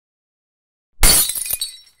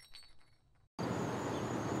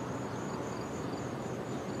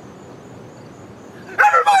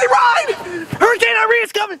Hurricane Irene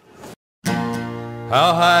is coming!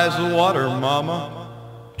 How high is the water, mama?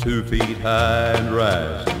 2 feet high and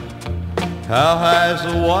rising. How high is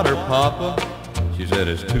the water, papa? She said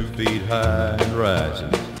it's 2 feet high and rising.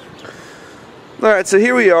 Alright, so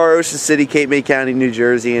here we are, Ocean City, Cape May County, New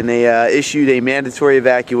Jersey, and they issued a mandatory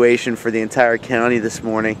evacuation for the entire county this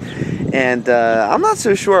morning. And I'm not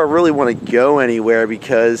so sure I really want to go anywhere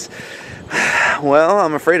because, well,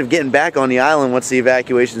 I'm afraid of getting back on the island once the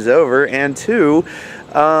evacuation's over. And two,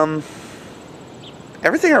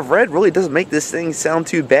 everything I've read really doesn't make this thing sound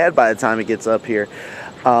too bad by the time it gets up here.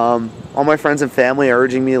 All my friends and family are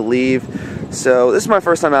urging me to leave. So this is my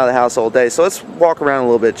first time out of the house all day. So let's walk around a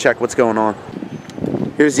little bit, check what's going on.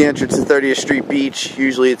 Here's the entrance to 30th Street Beach.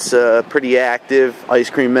 Usually it's pretty active. Ice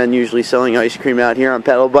cream men usually selling ice cream out here on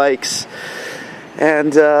pedal bikes.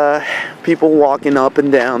 And people walking up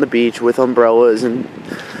and down the beach with umbrellas and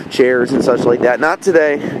chairs and such like that. Not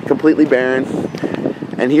today. Completely barren.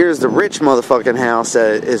 And here's the rich motherfucking house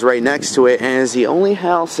that is right next to it. And is the only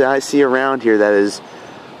house that I see around here that is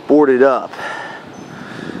boarded up.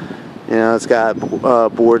 You know, it's got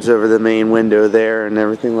boards over the main window there and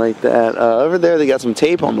everything like that. Over there they got some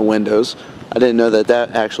tape on the windows. I didn't know that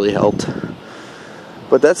that actually helped.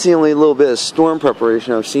 But that's the only little bit of storm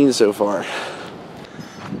preparation I've seen so far.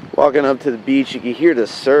 Walking up to the beach, you can hear the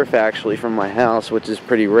surf actually from my house, which is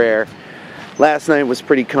pretty rare. Last night was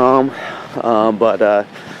pretty calm, but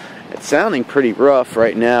it's sounding pretty rough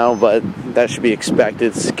right now, but that should be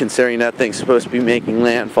expected considering that thing's supposed to be making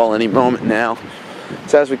landfall any moment now.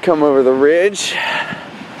 So as we come over the ridge,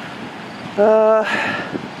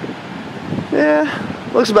 yeah,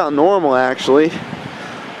 looks about normal actually.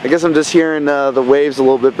 I guess I'm just hearing the waves a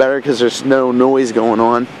little bit better because there's no noise going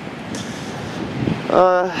on.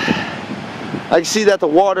 I can see that the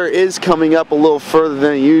water is coming up a little further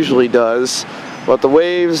than it usually does, but the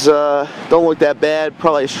waves don't look that bad.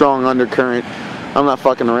 Probably a strong undercurrent. I'm not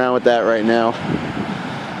fucking around with that right now.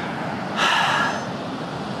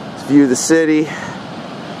 Let's view the city.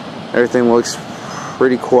 Everything looks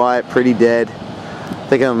pretty quiet, pretty dead. I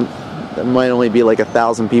think there might only be like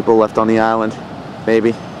 1,000 people left on the island,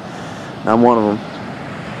 maybe. I'm one of them.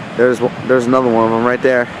 There's another one of them right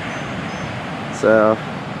there. So,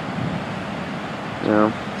 you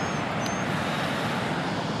know,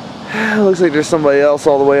 it looks like there's somebody else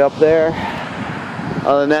all the way up there.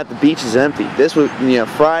 Other than that, the beach is empty. This would, you know,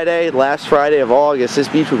 last Friday of August, this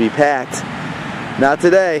beach would be packed. Not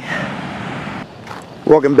today.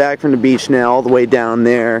 Walking back from the beach now, all the way down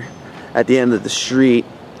there at the end of the street.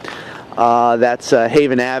 That's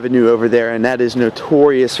Haven Avenue over there, and that is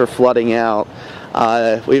notorious for flooding out.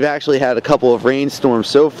 We've actually had a couple of rainstorms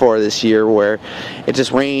so far this year where it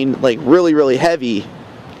just rained like really heavy,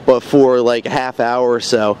 but for like a half hour or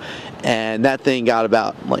so, and that thing got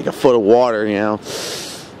about like a foot of water. You know,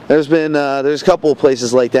 there's a couple of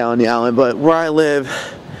places like that on the island, but where I live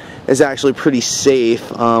is actually pretty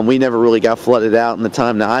safe. We never really got flooded out in the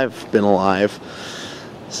time that I've been alive,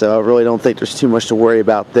 so I really don't think there's too much to worry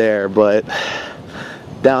about there. But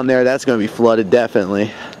down there, that's going to be flooded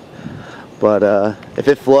definitely. But if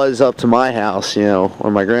it floods up to my house, you know, or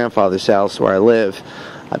my grandfather's house where I live,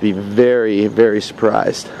 I'd be very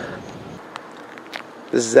surprised.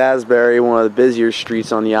 This is Asbury, one of the busier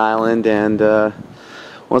streets on the island, and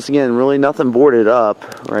once again, really nothing boarded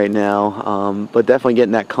up right now, but definitely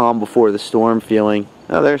getting that calm before the storm feeling.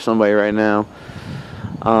 Oh, there's somebody right now.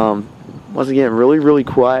 Once again, really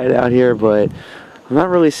quiet out here, but I'm not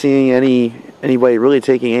really seeing anybody really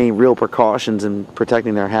taking any real precautions in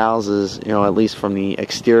protecting their houses, you know, at least from the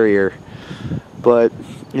exterior. But,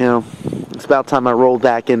 you know, it's about time I rolled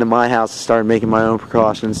back into my house and started making my own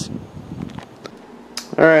precautions.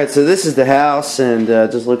 Alright, so this is the house, and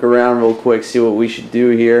just look around real quick, see what we should do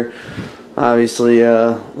here. Obviously,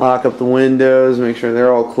 lock up the windows, make sure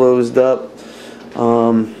they're all closed up.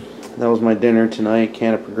 That was my dinner tonight,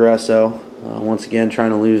 can of Progresso. Once again,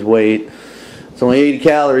 trying to lose weight. It's only 80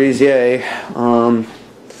 calories, yay. Don't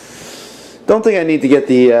think I need to get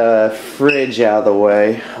the fridge out of the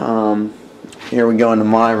way. Here we go into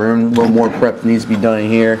my room. A little more prep needs to be done in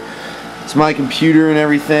here. It's my computer and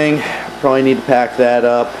everything. Probably need to pack that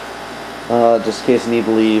up, just in case I need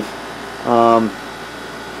to leave.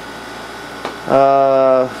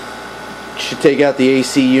 Should take out the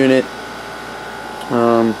AC unit.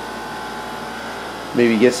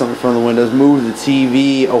 Maybe get something from the windows. Move the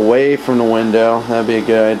TV away from the window. That'd be a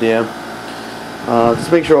good idea.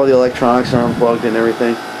 Just make sure all the electronics are unplugged and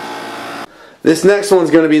everything. This next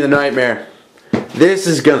one's going to be the nightmare. This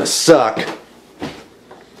is going to suck.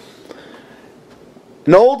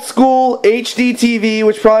 An old school HD TV,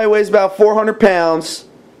 which probably weighs about 400 pounds.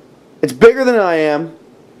 It's bigger than I am.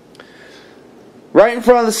 Right in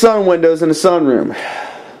front of the sun windows in the sunroom.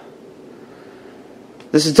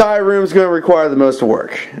 This entire room is going to require the most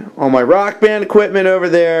work. All my Rock Band equipment over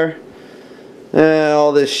there.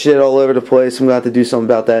 All this shit all over the place. I'm going to have to do something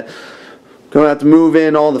about that. Going to have to move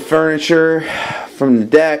in all the furniture from the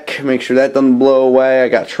deck. Make sure that doesn't blow away. I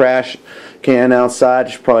got trash can outside. I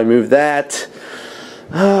should probably move that.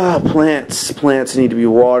 Plants. Plants need to be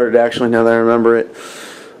watered, actually, now that I remember it.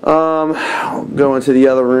 I'll go into the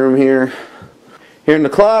other room here. Here in the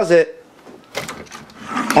closet,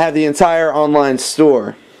 I have the entire online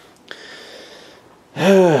store.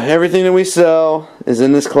 Everything that we sell is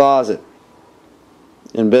in this closet.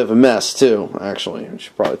 And a bit of a mess, too, actually. I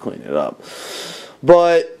should probably clean it up.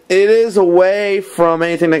 But it is away from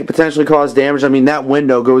anything that could potentially cause damage. I mean, that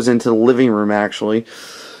window goes into the living room, actually.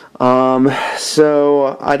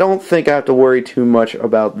 So I don't think I have to worry too much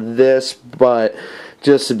about this, but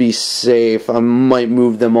just to be safe, I might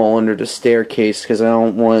move them all under the staircase because I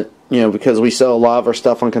don't want, you know, because we sell a lot of our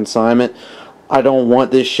stuff on consignment, I don't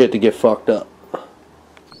want this shit to get fucked up.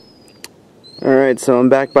 Alright, so I'm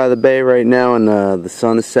back by the bay right now, and the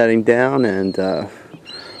sun is setting down, and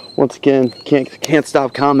once again, can't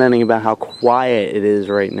stop commenting about how quiet it is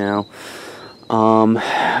right now.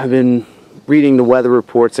 I've been reading the weather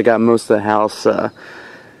reports. I got most of the house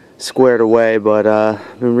squared away, but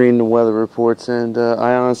I've been reading the weather reports, and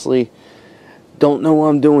I honestly don't know what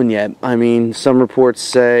I'm doing yet. I mean, some reports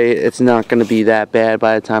say it's not going to be that bad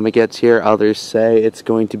by the time it gets here. Others say it's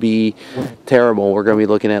going to be terrible. We're going to be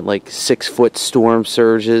looking at like 6-foot storm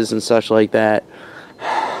surges and such like that.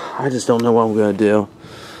 I just don't know what I'm going to do.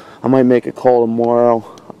 I might make a call tomorrow.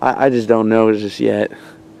 I just don't know just yet.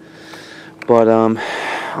 But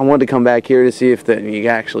I wanted to come back here to see if you can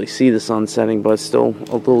actually see the sun setting, but it's still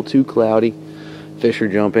a little too cloudy. Fish are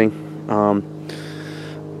jumping.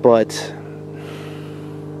 But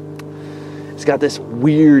it's got this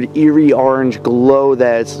weird, eerie orange glow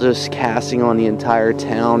that it's just casting on the entire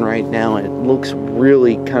town right now. It looks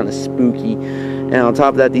really kind of spooky. And on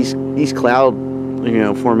top of that, these cloud, you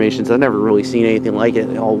know, formations, I've never really seen anything like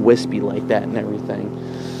it. All wispy like that and everything.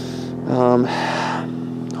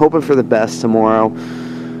 Hoping for the best tomorrow.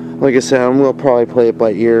 Like I said, I'm going to probably play it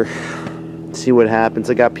by ear, see what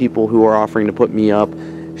happens. I got people who are offering to put me up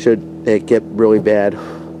should it get really bad.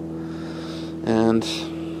 And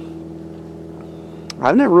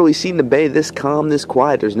I've never really seen the bay this calm, this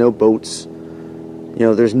quiet. There's no boats. You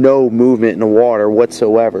know, there's no movement in the water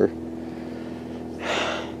whatsoever.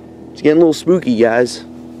 It's getting a little spooky, guys.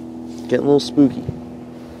 It's getting a little spooky.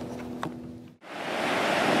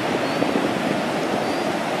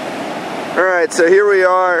 Alright, so here we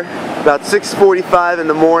are, about 6:45 in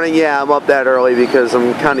the morning. Yeah, I'm up that early because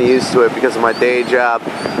I'm kind of used to it because of my day job.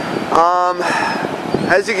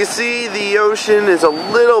 As you can see, the ocean is a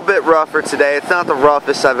little bit rougher today. It's not the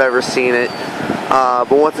roughest I've ever seen it,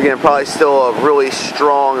 but once again, probably still a really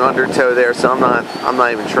strong undertow there, so I'm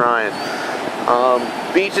not even trying.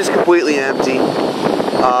 Beach is completely empty.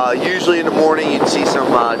 Usually in the morning you'd see some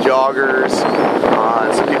joggers,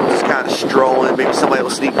 some people just kind of strolling. Maybe somebody will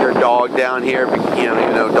sneak their dog down here, you know,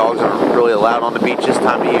 even though dogs aren't really allowed on the beach this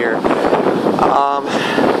time of year.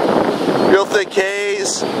 Real thick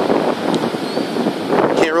haze.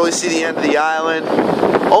 Can't really see the end of the island.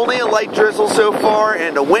 Only a light drizzle so far,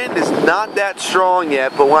 and the wind is not that strong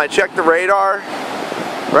yet, but when I check the radar,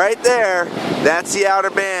 right there, that's the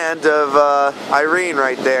outer band of Irene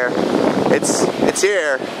right there. It's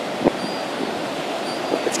here.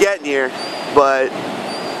 It's getting here, but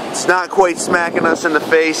it's not quite smacking us in the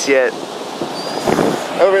face yet.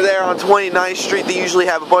 Over there on 29th Street, they usually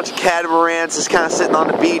have a bunch of catamarans just kind of sitting on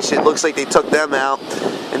the beach. It looks like they took them out.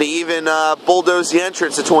 And they even bulldozed the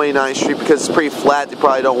entrance to 29th Street because it's pretty flat. They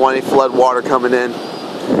probably don't want any flood water coming in.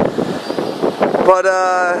 But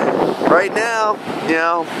right now, you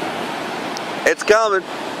know, it's coming.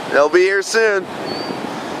 They'll be here soon.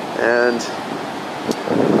 And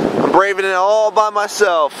I'm braving it all by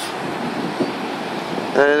myself.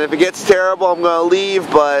 And if it gets terrible, I'm going to leave.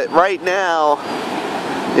 But right now,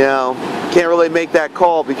 you know, can't really make that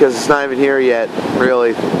call because it's not even here yet,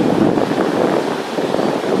 really.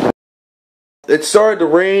 It started to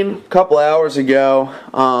rain a couple hours ago.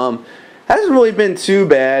 Hasn't really been too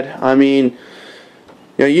bad. I mean,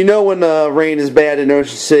 you know when the rain is bad in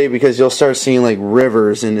Ocean City because you'll start seeing like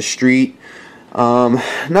rivers in the street. Not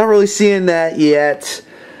really seeing that yet.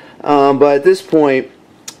 But at this point,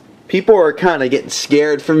 people are kind of getting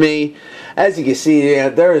scared for me. As you can see,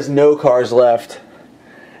 there is no cars left.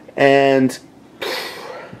 And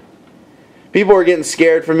people are getting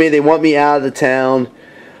scared for me. They want me out of the town.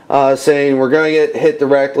 saying we're going to get hit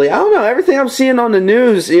directly. I don't know. Everything I'm seeing on the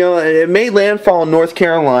news, you know, it made landfall in North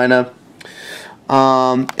Carolina.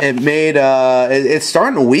 It's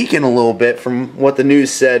starting to weaken a little bit from what the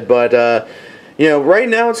news said, but you know, right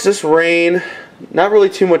now it's just rain, not really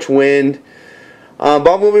too much wind. But I'm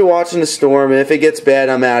going to be watching the storm, and if it gets bad,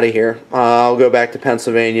 I'm out of here. I'll go back to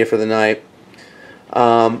Pennsylvania for the night.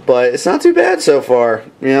 But it's not too bad so far,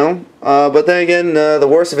 you know. But then again, the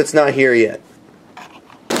worst of it's not here yet.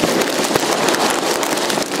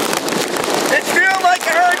 It's feeling like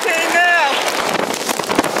a hurricane now.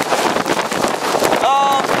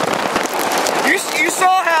 You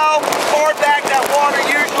saw how far back that water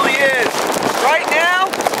usually is. Right now,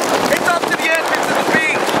 it's up to the entrance of the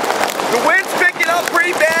beach. The wind's picking up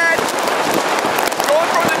pretty bad, going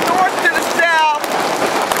from the north to the south.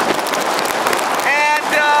 And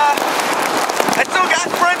I still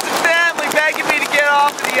got friends and family begging me to get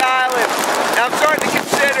off of the island. And I'm starting to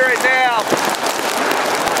consider it now.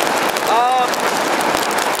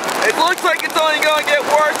 It looks like it's only going to get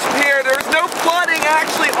worse from here. There's no flooding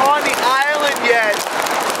actually on the island yet.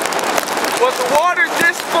 But the water's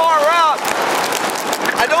this far up.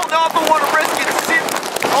 I don't know if I want to risk it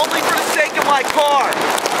only for the sake of my car.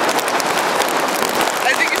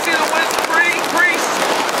 As you can see, the wind's pretty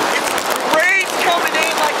it's rain's coming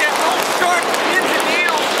in like that little sharp pins and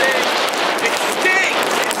needles thing. It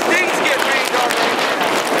stings. It stings getting rained on right now.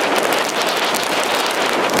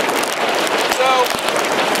 So,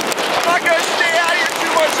 I'm not going to stay out here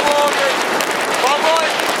too much longer. I'm going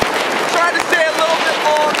to try to stay a little bit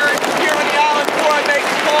longer here on the island before I make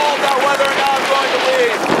a call about whether or not I'm going to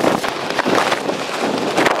leave.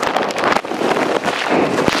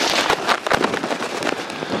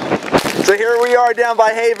 So here we are down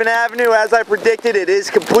by Haven Avenue. As I predicted, it is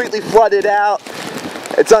completely flooded out.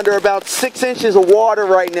 It's under about 6 inches of water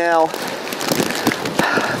right now.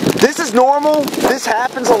 This is normal. This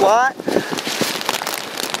happens a lot.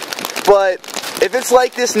 But if it's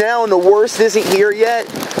like this now and the worst isn't here yet,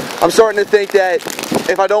 I'm starting to think that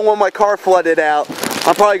if I don't want my car flooded out,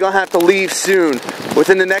 I'm probably going to have to leave soon,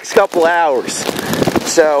 within the next couple hours.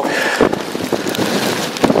 So,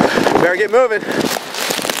 better get moving.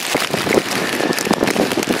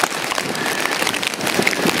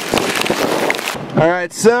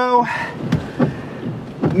 Alright, so,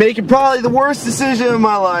 making probably the worst decision of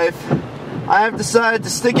my life. I have decided to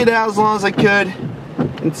stick it out as long as I could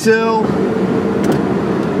until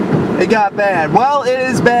it got bad. Well, it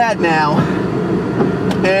is bad now.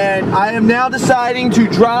 And I am now deciding to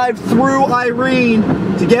drive through Irene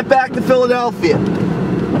to get back to Philadelphia.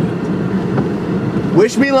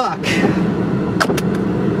 Wish me luck.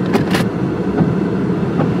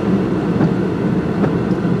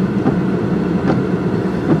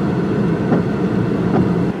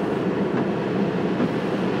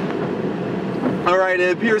 Alright,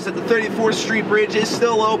 it appears that the 34th Street Bridge is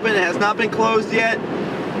still open. It has not been closed yet.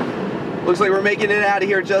 Looks like we're making it out of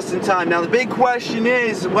here just in time. Now the big question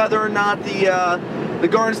is whether or not the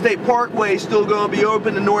Garden State Parkway is still going to be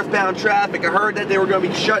open to northbound traffic. I heard that they were going to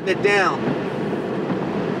be shutting it down.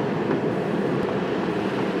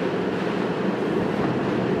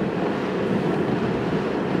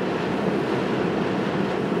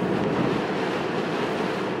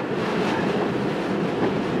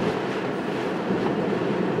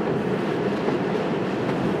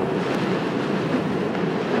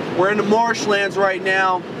 We're in the marshlands right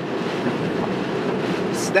now.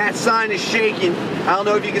 That sign is shaking. I don't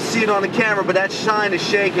know if you can see it on the camera, but that sign is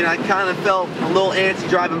shaking. I kind of felt a little antsy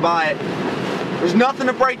driving by it. There's nothing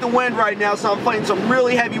to break the wind right now, so I'm fighting some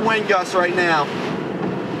really heavy wind gusts right now.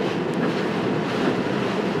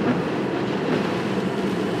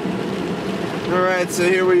 Alright, so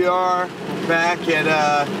here we are back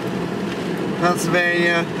at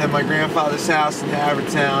Pennsylvania at my grandfather's house in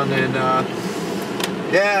Havertown, and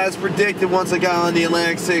yeah, as predicted, once I got on the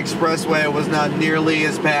Atlantic City Expressway, it was not nearly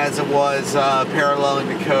as bad as it was paralleling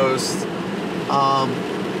the coast. I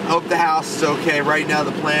hope the house is okay. Right now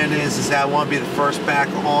the plan is that I want to be the first back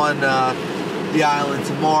on the island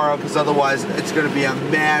tomorrow, because otherwise it's going to be a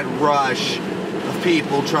mad rush of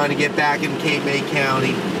people trying to get back in Cape May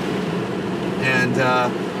County. And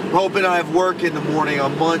I'm hoping I have work in the morning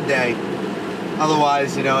on Monday.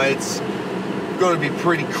 Otherwise, you know, it's going to be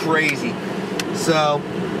pretty crazy. So,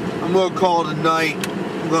 I'm going to call it a night.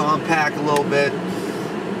 I'm going to unpack a little bit.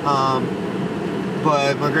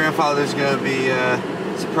 But my grandfather's going to be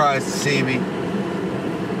surprised to see me.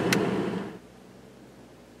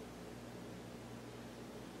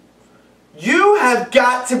 You have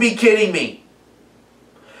got to be kidding me.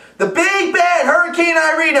 The big bad Hurricane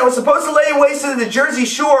Irene that was supposed to lay waste to the Jersey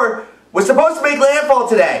Shore was supposed to make landfall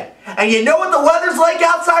today. And you know what the weather's like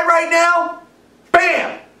outside right now?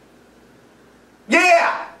 Bam!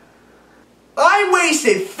 Yeah! I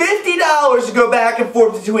wasted $50 to go back and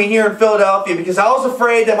forth between here and Philadelphia because I was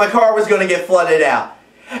afraid that my car was going to get flooded out.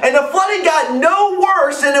 And the flooding got no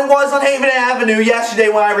worse than it was on Haven Avenue yesterday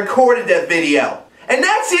when I recorded that video. And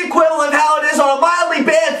that's the equivalent of how it is on a mildly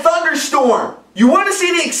bad thunderstorm. You want to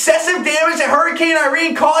see the excessive damage that Hurricane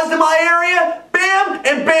Irene caused in my area? Bam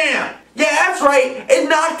and bam! Yeah, that's right, it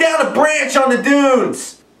knocked down a branch on the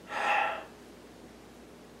dunes.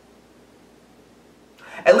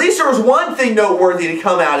 At least there was one thing noteworthy to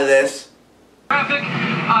come out of this. Traffic,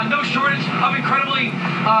 no shortage of incredibly,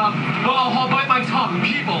 well, I'll bite my tongue,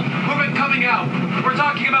 people who have been coming out. We're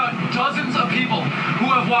talking about dozens of people who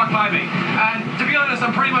have walked by me. And to be honest,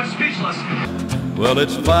 I'm pretty much speechless. Well,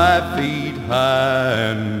 it's 5 feet high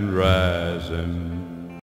and rising.